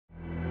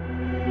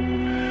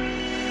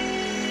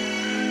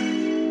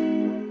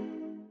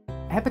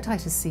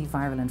Hepatitis C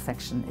viral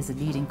infection is a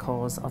leading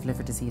cause of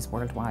liver disease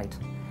worldwide.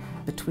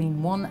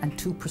 Between 1 and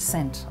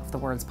 2% of the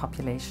world's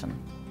population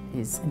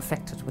is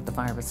infected with the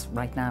virus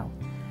right now.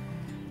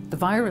 The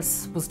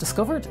virus was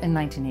discovered in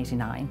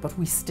 1989, but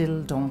we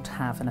still don't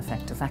have an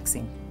effective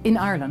vaccine. In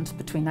Ireland,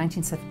 between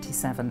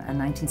 1977 and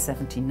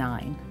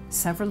 1979,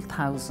 several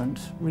thousand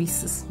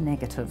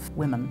rhesus-negative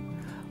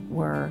women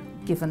were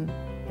given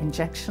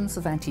injections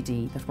of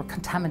anti-D that were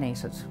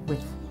contaminated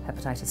with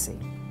hepatitis C.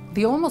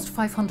 The almost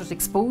 500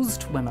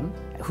 exposed women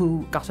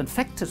who got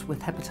infected with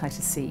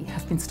hepatitis C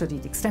have been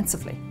studied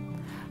extensively.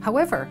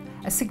 However,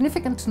 a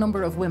significant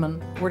number of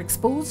women were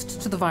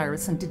exposed to the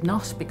virus and did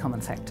not become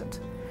infected.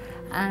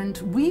 And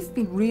we've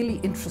been really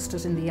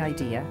interested in the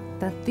idea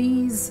that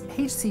these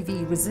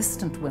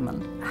HCV-resistant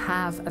women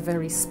have a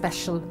very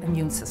special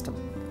immune system.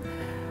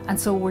 And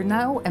so we're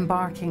now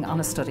embarking on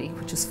a study,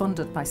 which is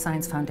funded by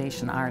Science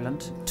Foundation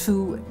Ireland,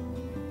 to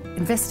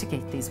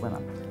investigate these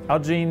women. Our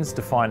genes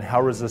define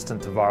how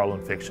resistant to viral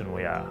infection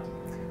we are.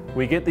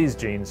 We get these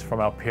genes from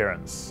our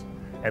parents,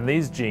 and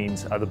these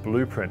genes are the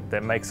blueprint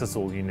that makes us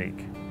all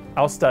unique.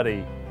 Our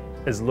study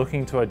is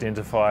looking to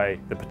identify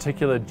the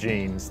particular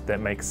genes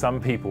that make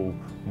some people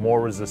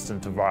more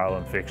resistant to viral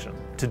infection.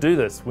 To do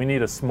this, we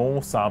need a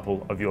small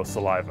sample of your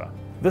saliva.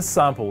 This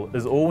sample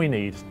is all we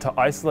need to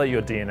isolate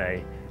your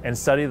DNA and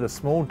study the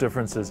small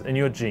differences in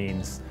your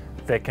genes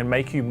that can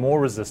make you more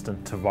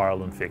resistant to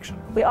viral infection.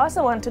 We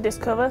also want to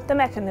discover the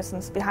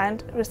mechanisms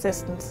behind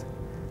resistance.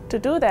 To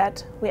do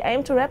that, we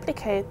aim to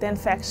replicate the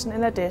infection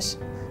in a dish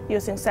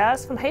using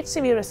cells from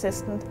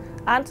HCV-resistant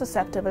and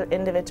susceptible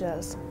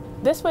individuals.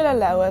 This will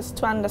allow us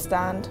to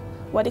understand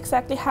what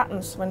exactly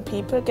happens when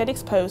people get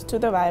exposed to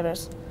the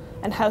virus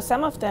and how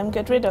some of them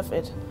get rid of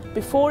it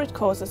before it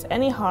causes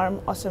any harm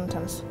or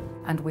symptoms.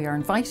 And we are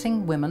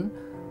inviting women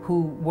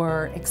who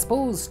were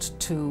exposed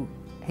to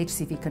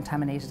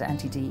HCV-contaminated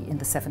anti-D in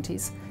the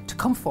 70s to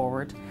come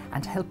forward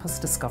and help us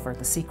discover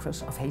the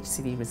secret of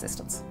HCV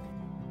resistance.